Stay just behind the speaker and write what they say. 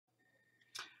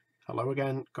Hello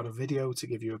again, got a video to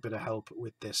give you a bit of help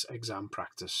with this exam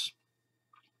practice.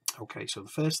 Okay, so the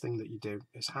first thing that you do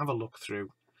is have a look through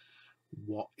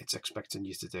what it's expecting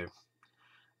you to do.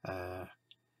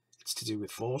 It's to do with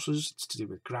forces, it's to do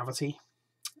with gravity,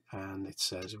 and it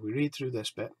says, if we read through this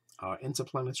bit, our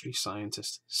interplanetary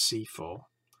scientist C4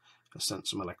 has sent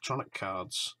some electronic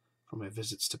cards from her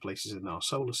visits to places in our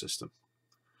solar system.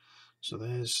 So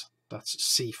that's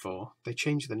C4. They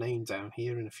change the name down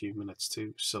here in a few minutes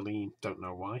to Selene, don't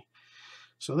know why.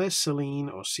 So there's Selene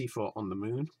or C4 on the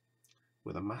moon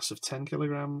with a mass of 10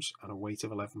 kilograms and a weight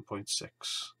of 11.6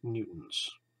 newtons.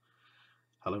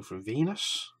 Hello from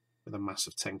Venus with a mass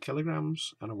of 10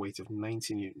 kilograms and a weight of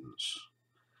 90 newtons.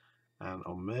 And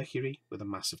on Mercury with a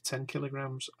mass of 10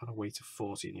 kilograms and a weight of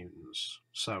 40 newtons.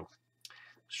 So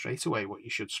straight away what you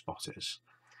should spot is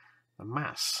the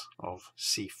mass of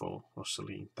C4 or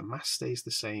Selene. The mass stays the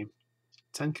same,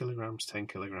 10 kilograms, 10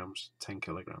 kilograms, 10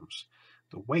 kilograms.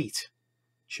 The weight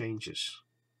changes.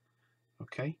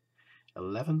 Okay,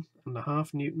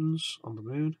 11.5 newtons on the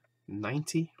moon,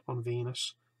 90 on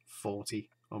Venus, 40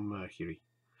 on Mercury.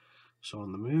 So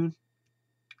on the moon,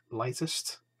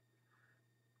 lightest,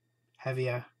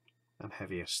 heavier and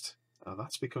heaviest.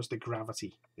 That's because the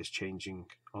gravity is changing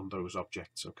on those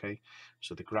objects, okay?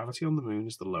 So the gravity on the moon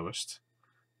is the lowest,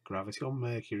 gravity on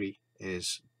Mercury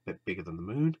is a bit bigger than the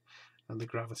moon, and the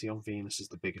gravity on Venus is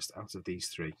the biggest out of these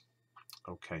three.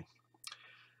 Okay.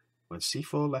 When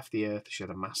C4 left the Earth, she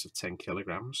had a mass of 10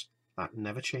 kilograms. That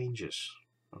never changes,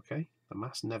 okay? The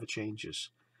mass never changes.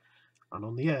 And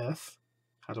on the Earth,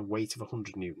 had a weight of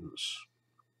 100 newtons.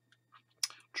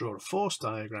 Draw a force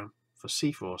diagram for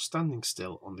C4 standing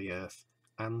still on the Earth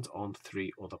and on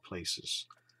 3 other places.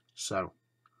 So,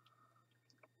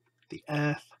 the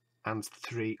Earth and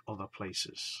 3 other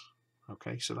places.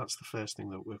 Okay, so that's the first thing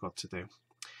that we've got to do.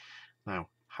 Now,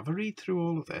 have a read through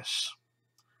all of this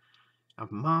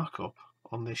and mark up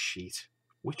on this sheet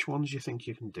which ones you think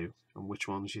you can do and which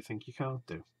ones you think you can't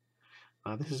do.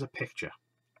 Now, this is a picture,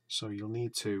 so you'll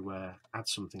need to add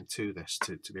something to this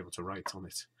to be able to write on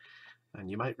it. And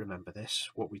you might remember this.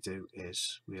 What we do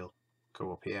is we'll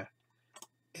go up here,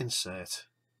 insert,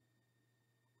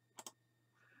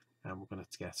 and we're going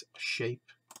to get a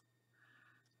shape,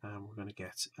 and we're going to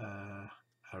get a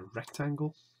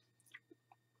rectangle.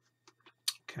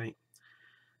 Okay,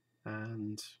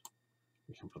 and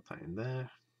we can put that in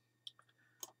there.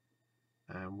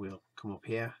 And we'll come up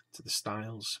here to the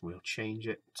styles, we'll change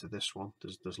it to this one.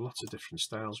 There's lots of different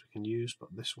styles we can use,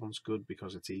 but this one's good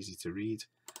because it's easy to read.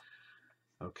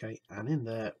 Okay, and in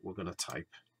there we're going to type.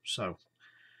 So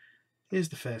here's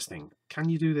the first thing. Can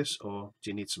you do this, or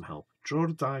do you need some help? Draw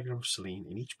a diagram of Selene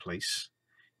in each place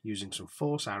using some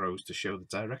force arrows to show the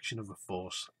direction of a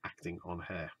force acting on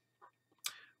her.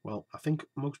 Well, I think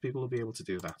most people will be able to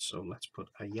do that, so let's put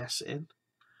a yes in.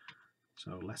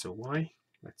 So letter Y,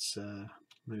 let's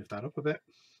move that up a bit.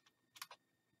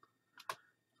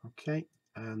 Okay,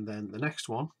 and then the next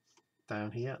one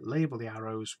down here, label the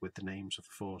arrows with the names of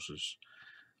the forces.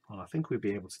 Well, I think we'd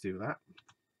be able to do that.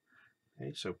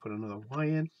 Okay, so put another Y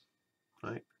in,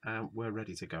 right, and we're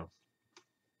ready to go.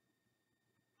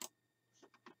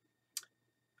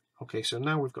 Okay, so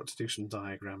now we've got to do some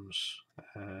diagrams.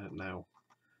 Now,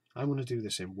 I'm going to do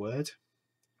this in Word,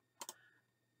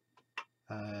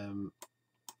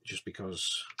 just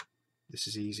because this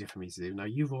is easier for me to do. Now,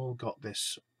 you've all got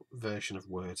this version of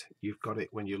Word. You've got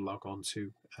it when you log on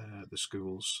to the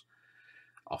school's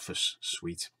Office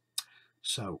suite.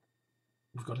 So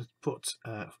we've got to put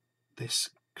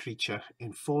this creature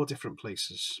in 4 different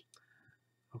places.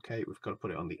 Okay, we've got to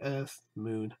put it on the Earth,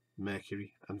 Moon,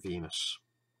 Mercury and Venus.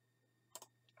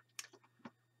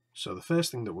 So the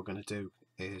first thing that we're going to do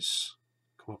is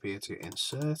come up here to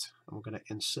insert, and we're going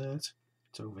to insert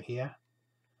it over here,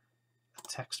 a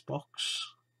text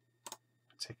box.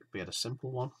 Be a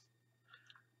simple one,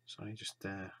 so I just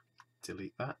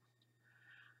delete that.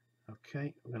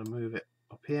 Okay, I'm going to move it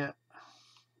up here.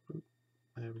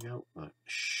 There we go.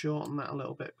 Shorten that a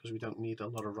little bit because we don't need a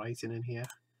lot of writing in here.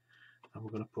 And we're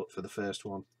going to put for the first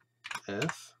one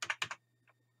Earth.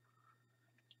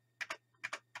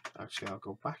 Actually, I'll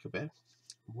go back a bit.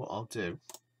 What I'll do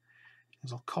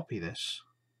is I'll copy this.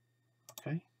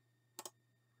 Okay,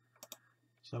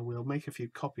 so we'll make a few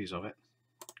copies of it,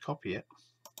 copy it,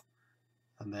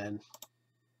 and then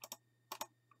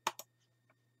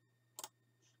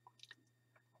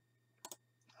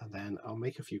I'll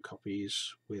make a few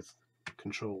copies with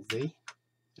Control V.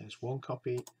 There's one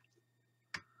copy,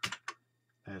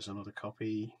 there's another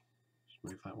copy, just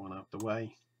move that one out of the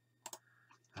way,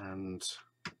 and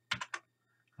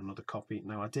another copy.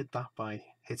 Now I did that by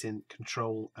hitting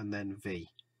Control and then V.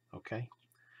 Okay,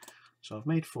 so I've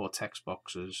made 4 text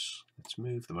boxes. Let's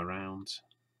move them around,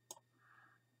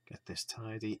 get this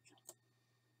tidy.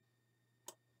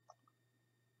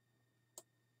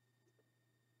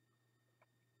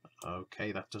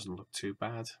 Okay, that doesn't look too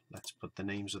bad. Let's put the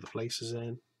names of the places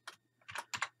in.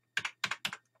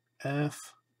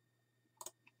 Earth,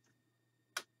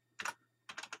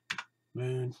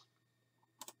 Moon,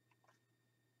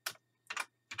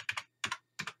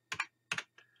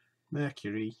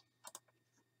 Mercury,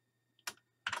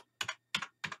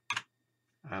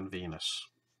 and Venus.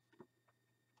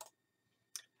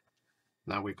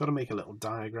 Now we've got to make a little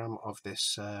diagram of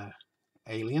this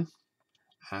alien,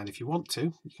 and if you want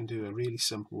to, you can do a really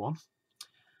simple one,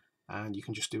 and you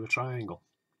can just do a triangle.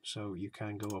 So you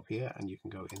can go up here and you can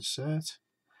go insert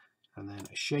and then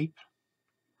a shape,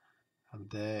 and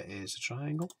there is a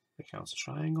triangle. Pick out a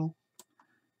triangle,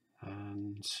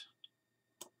 and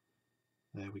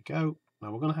there we go.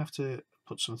 Now we're going to have to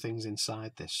put some things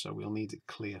inside this, so we'll need it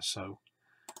clear. So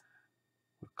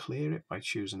we'll clear it by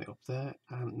choosing it up there,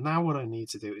 and now what I need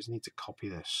to do is need to copy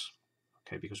this,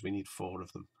 okay, because we need 4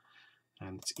 of them,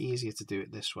 and it's easier to do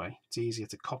it this way. It's easier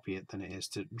to copy it than it is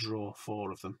to draw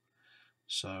 4 of them.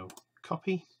 So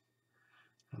copy,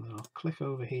 and then I'll click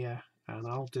over here and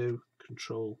I'll do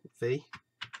Control V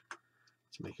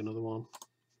to make another one,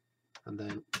 and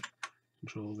then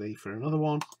Control V for another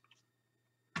one,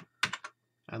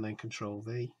 and then Control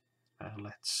V, and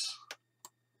let's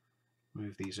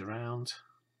move these around.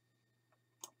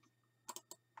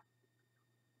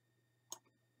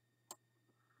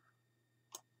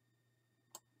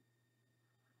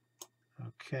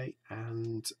 Okay,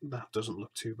 and that doesn't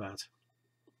look too bad.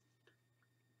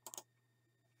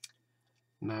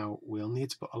 Now we'll need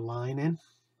to put a line in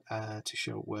to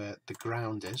show where the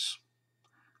ground is.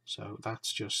 So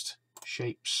that's just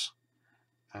shapes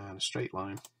and a straight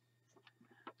line.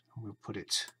 And we'll put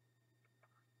it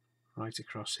right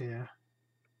across here.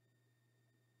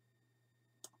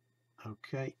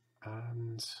 Okay,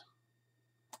 and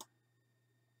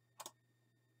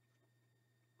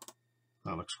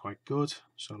that looks quite good.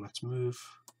 So let's move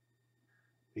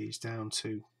these down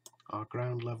to our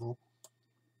ground level.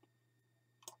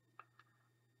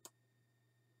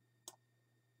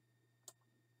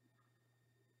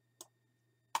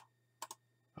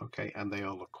 Okay, and they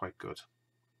all look quite good.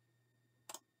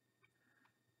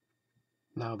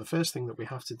 Now the first thing that we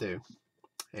have to do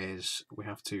is we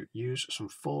have to use some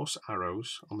force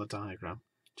arrows on the diagram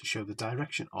to show the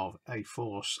direction of a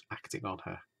force acting on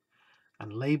her,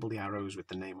 and label the arrows with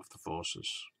the name of the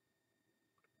forces.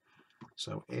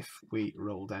 So if we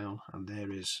roll down, and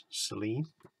there is Selene.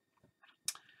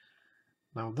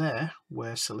 Now there,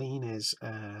 where Selene is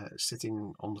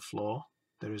sitting on the floor,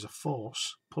 there is a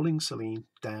force pulling Selene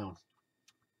down,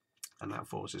 and that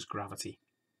force is gravity.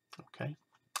 Okay,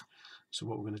 so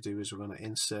what we're going to do is we're going to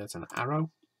insert an arrow,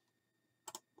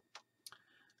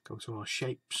 go to our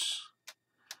shapes,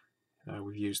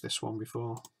 we've used this one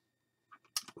before,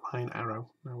 line arrow.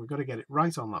 Now we've got to get it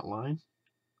right on that line,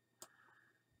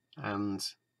 and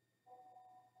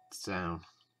down.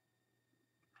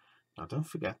 Now don't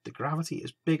forget, the gravity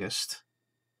is biggest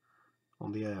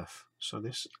on the Earth, so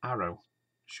this arrow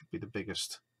should be the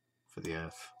biggest for the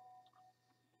Earth.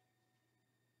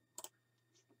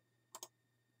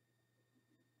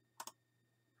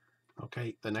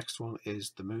 Okay, the next one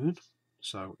is the Moon,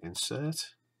 so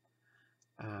insert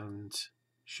and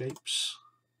shapes,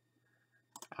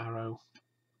 arrow.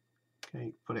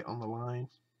 Okay, put it on the line,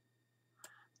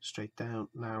 straight down.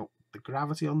 Now the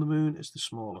gravity on the Moon is the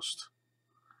smallest,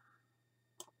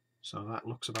 so that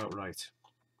looks about right.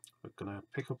 We're going to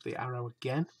pick up the arrow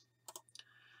again,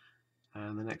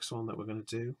 and the next one that we're going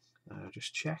to do,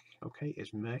 just check, okay,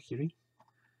 is Mercury.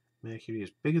 Mercury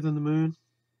is bigger than the Moon,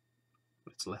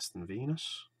 but it's less than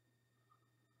Venus.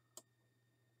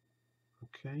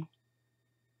 Okay,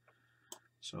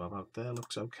 so about there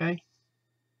looks okay.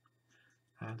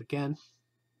 And again,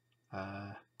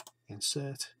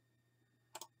 insert,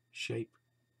 shape,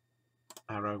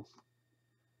 arrow,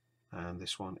 and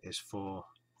this one is for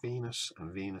Venus,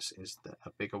 and Venus is a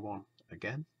bigger one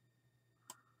again.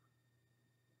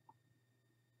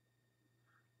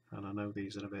 And I know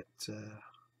these are a bit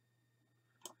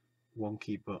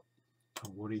wonky, but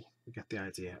don't worry, we get the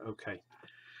idea. Okay,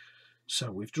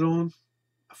 so we've drawn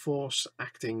a force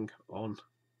acting on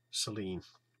Selene,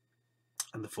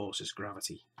 and the force is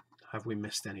gravity. Have we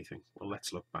missed anything? Well,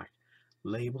 let's look back.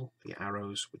 Label the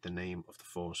arrows with the name of the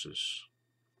forces.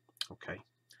 Okay,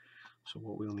 so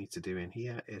what we'll need to do in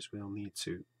here is we'll need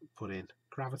to put in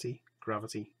gravity,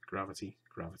 gravity, gravity,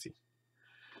 gravity.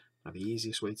 Now the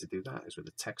easiest way to do that is with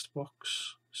a text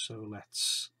box, so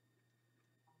let's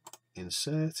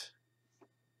insert,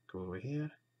 go over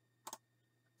here,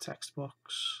 text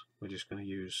box, we're just going to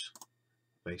use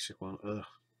the basic one. Ugh,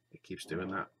 it keeps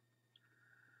doing that.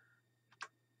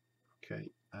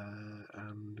 Okay, and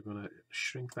I'm going to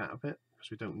shrink that a bit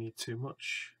because we don't need too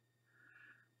much.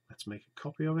 Let's make a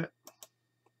copy of it.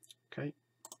 Okay,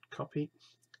 copy,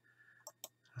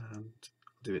 and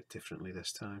I'll do it differently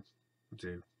this time. I'll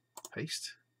do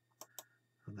paste,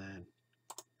 and then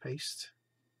paste,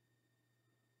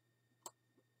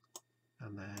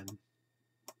 and then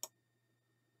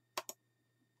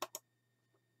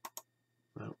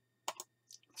no,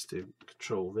 let's do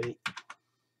Control V.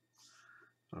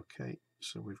 Okay,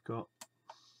 so we've got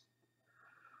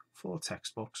 4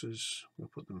 text boxes. We'll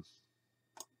put them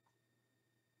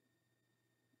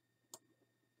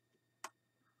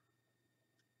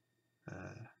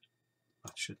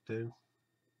that should do.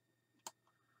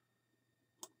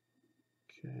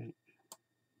 Okay,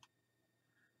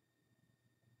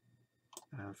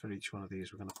 and for each one of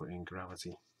these we're going to put in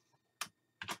gravity.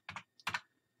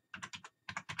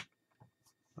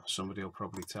 Now, somebody will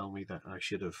probably tell me that I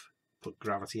should have put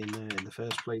gravity in there in the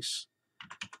first place,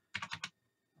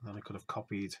 and then I could have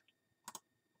copied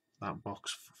that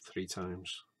box 3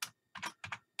 times.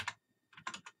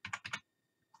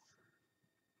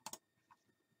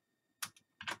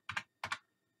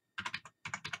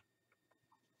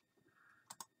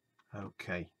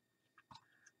 Okay,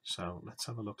 so let's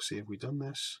have a look, see if we've done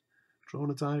this.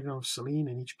 Drawn a diagram of Celine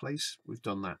in each place. We've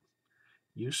done that.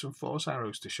 Use some force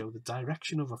arrows to show the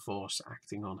direction of a force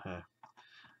acting on her.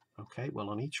 Okay, well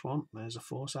on each one there's a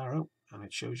force arrow and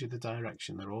it shows you the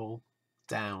direction. They're all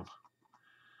down.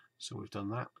 So we've done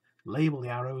that. Label the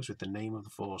arrows with the name of the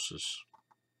forces.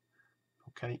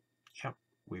 Okay, yep,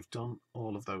 we've done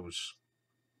all of those.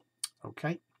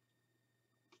 Okay,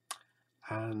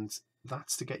 and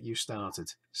that's to get you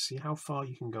started. See how far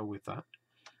you can go with that.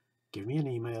 Give me an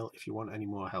email if you want any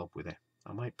more help with it.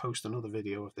 I might post another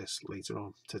video of this later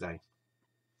on today.